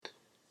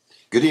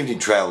Good evening,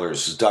 travelers.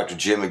 This is Dr.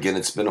 Jim again.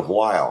 It's been a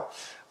while.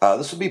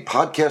 This will be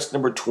podcast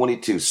number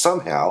 22.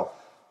 Somehow,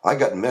 I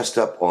got messed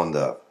up on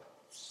the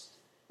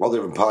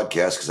different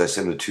podcasts because I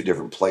sent them to two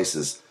different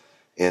places,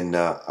 and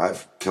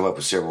I've come up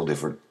with several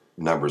different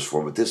numbers for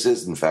them. But this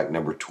is, in fact,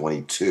 number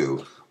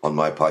 22 on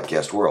my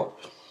podcast world.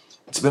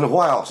 It's been a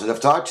while since I've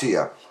talked to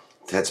you.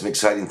 I've had some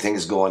exciting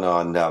things going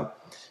on.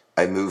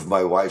 I moved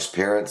my wife's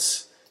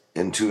parents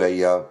into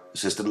a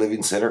assisted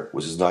living center,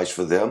 which is nice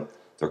for them.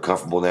 They're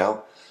comfortable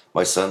now.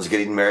 My son's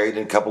getting married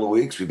in a couple of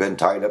weeks. We've been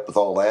tied up with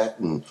all that,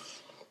 and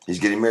he's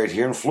getting married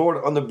here in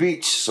Florida on the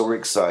beach, so we're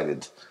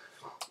excited.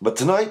 But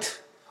tonight,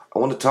 I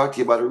want to talk to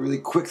you about a really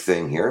quick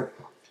thing here.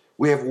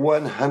 We have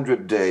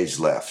 100 days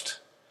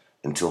left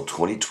until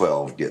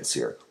 2012 gets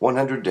here.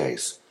 100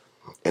 days,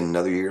 and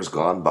another year's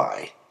gone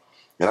by.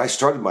 And I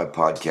started my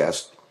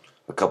podcast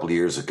a couple of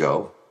years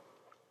ago,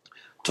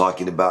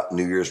 talking about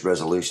New Year's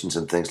resolutions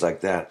and things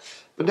like that.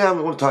 But now I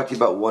want to talk to you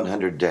about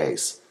 100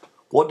 days.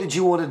 What did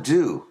you want to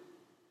do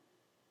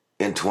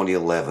in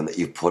 2011 that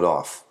you put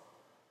off?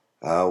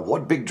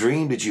 What big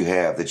dream did you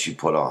have that you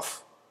put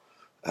off?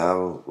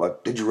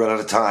 Did you run out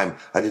of time?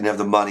 I didn't have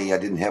the money. I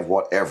didn't have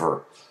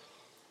whatever.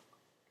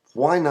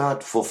 Why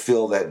not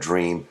fulfill that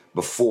dream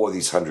before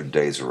these 100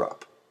 days are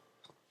up?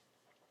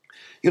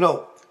 You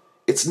know,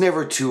 it's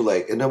never too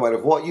late. And no matter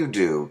what you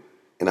do,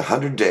 in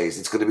 100 days,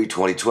 it's going to be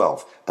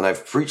 2012. And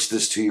I've preached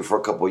this to you for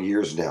a couple of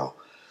years now.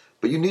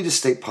 But you need to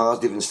stay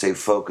positive and stay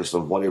focused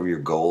on whatever your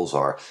goals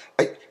are.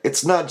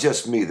 It's not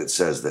just me that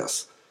says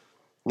this.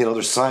 You know,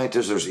 there's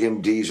scientists, there's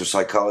MDs, or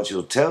psychologists who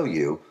will tell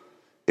you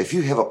if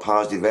you have a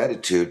positive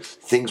attitude,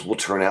 things will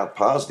turn out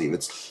positive.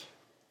 It's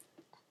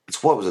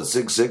what was it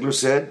Zig Ziglar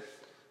said?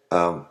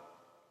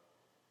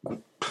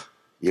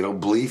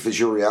 Belief is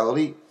your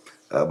reality.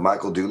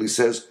 Michael Dooley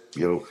says,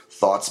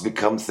 thoughts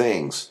become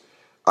things.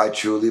 I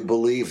truly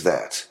believe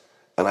that.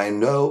 And I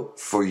know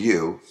for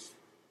you,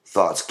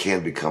 thoughts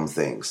can become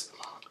things.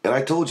 And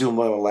I told you in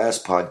one of the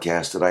last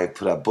podcasts that I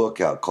put a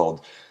book out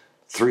called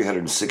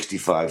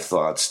 365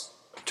 Thoughts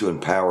to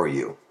Empower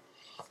You.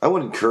 I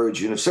would encourage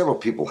you, and several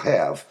people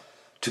have,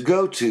 to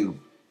go to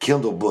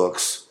Kindle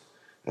Books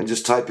and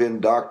just type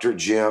in Dr.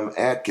 Jim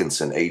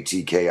Atkinson,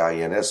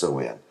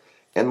 Atkinson,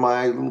 and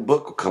my little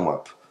book will come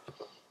up.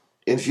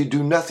 And if you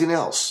do nothing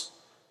else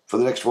for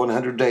the next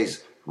 100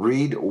 days,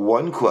 read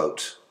one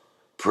quote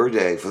per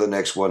day for the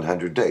next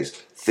 100 days.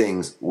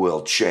 Things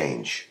will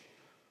change.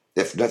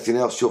 If nothing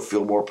else, you'll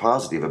feel more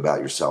positive about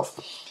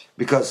yourself.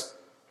 Because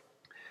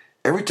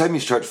every time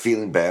you start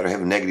feeling bad or have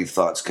negative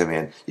thoughts come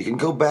in, you can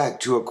go back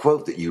to a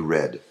quote that you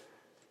read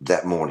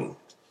that morning.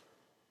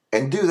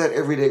 And do that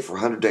every day for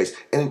 100 days.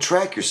 And then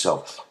track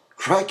yourself.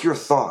 Track your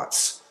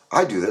thoughts.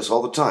 I do this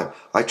all the time.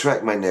 I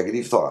track my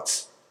negative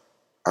thoughts.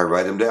 I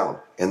write them down.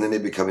 And then they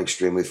become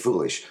extremely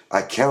foolish.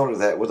 I counter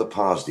that with a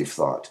positive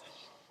thought.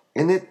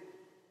 And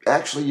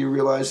you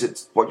realize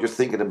that what you're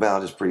thinking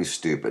about is pretty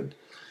stupid.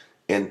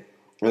 And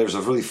there's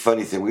a really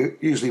funny thing.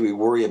 We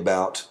worry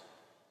about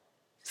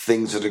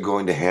things that are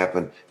going to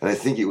happen. And I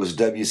think it was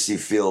W.C.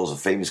 Fields, a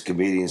famous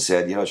comedian,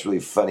 said, it's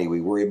really funny.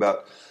 We worry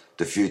about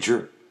the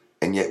future,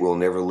 and yet we'll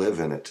never live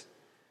in it.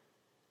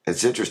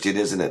 It's interesting,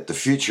 isn't it? The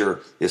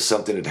future is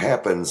something that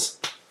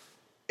happens,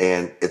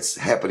 and it's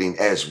happening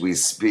as we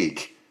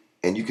speak.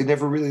 And you can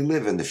never really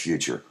live in the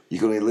future. You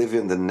can only live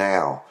in the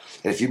now.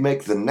 And if you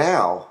make the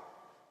now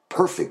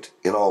perfect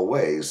in all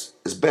ways,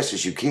 as best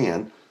as you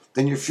can,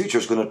 then your future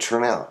is going to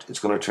turn out. It's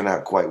going to turn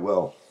out quite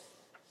well.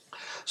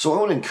 So I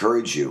want to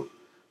encourage you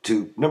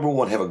to, number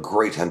one, have a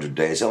great 100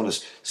 days. I want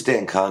to stay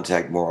in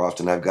contact more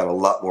often. I've got a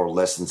lot more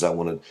lessons I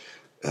want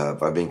to,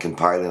 I've been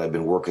compiling. I've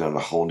been working on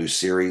a whole new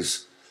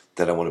series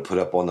that I want to put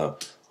up on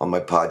my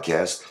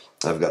podcast.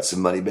 I've got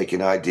some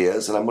money-making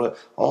ideas, and I'm going to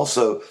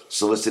also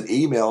solicit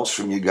emails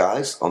from you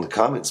guys on the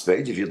comments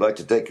page. If you'd like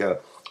to take a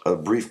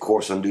brief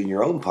course on doing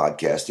your own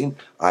podcasting,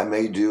 I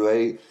may do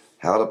a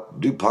how to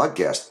do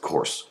podcast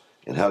course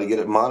and how to get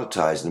it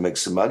monetized and make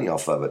some money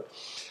off of it.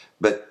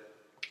 But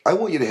I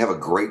want you to have a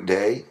great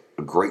day,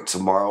 a great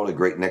tomorrow, and a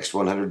great next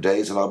 100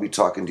 days, and I'll be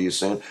talking to you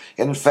soon.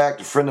 And in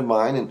fact, a friend of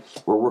mine, and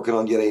we're working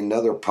on yet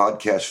another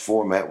podcast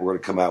format we're going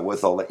to come out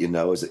with. I'll let you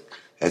know as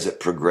it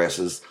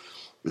progresses.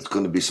 It's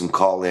going to be some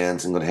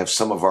call-ins. I'm going to have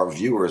some of our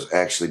viewers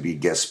actually be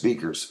guest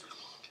speakers.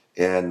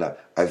 And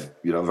I've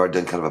already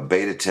done kind of a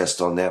beta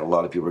test on that. A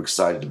lot of people are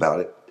excited about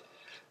it.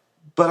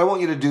 But I want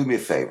you to do me a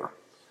favor.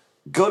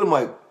 Go to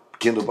my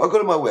Kindle, or go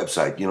to my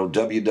website,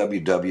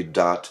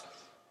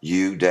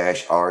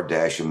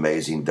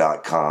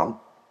 www.u-r-amazing.com.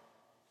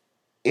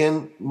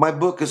 And my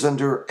book is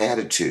under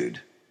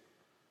Attitude.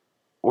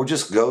 Or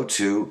just go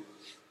to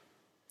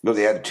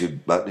the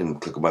Attitude button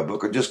and click on my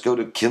book, or just go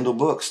to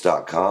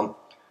kindlebooks.com,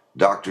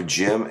 Dr.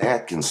 Jim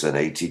Atkinson,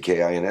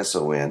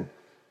 Atkinson,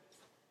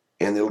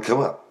 and it'll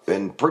come up,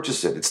 and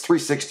purchase it. It's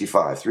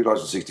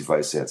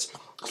 $3.65. It's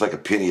like a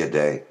penny a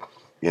day.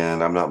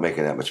 And I'm not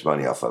making that much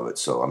money off of it,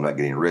 so I'm not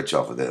getting rich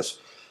off of this.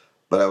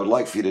 But I would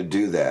like for you to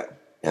do that.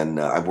 And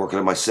I'm working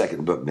on my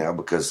second book now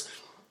because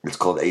it's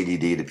called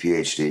ADD to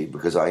PhD,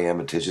 because I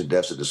am attention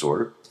deficit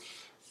disorder.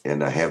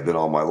 and I have been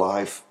all my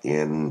life.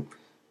 And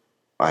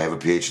I have a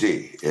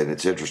PhD, and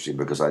it's interesting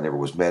because I never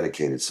was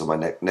medicated. So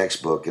my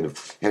next book, and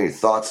if you have any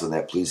thoughts on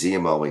that, please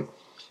email me.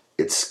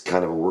 It's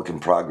kind of a work in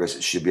progress.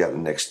 It should be out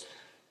in the next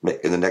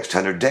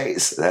 100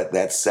 days.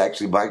 That's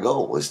actually my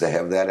goal, is to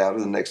have that out in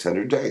the next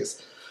 100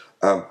 days.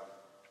 But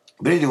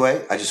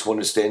anyway, I just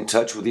wanted to stay in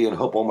touch with you and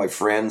hope all my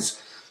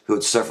friends who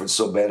had suffered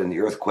so bad in the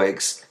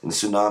earthquakes and the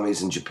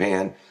tsunamis in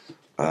Japan,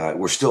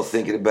 we're still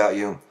thinking about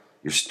you.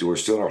 We're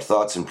still in our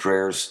thoughts and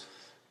prayers.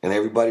 And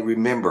everybody,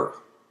 remember,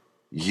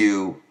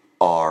 you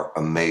are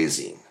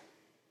amazing.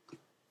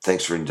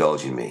 Thanks for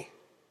indulging me.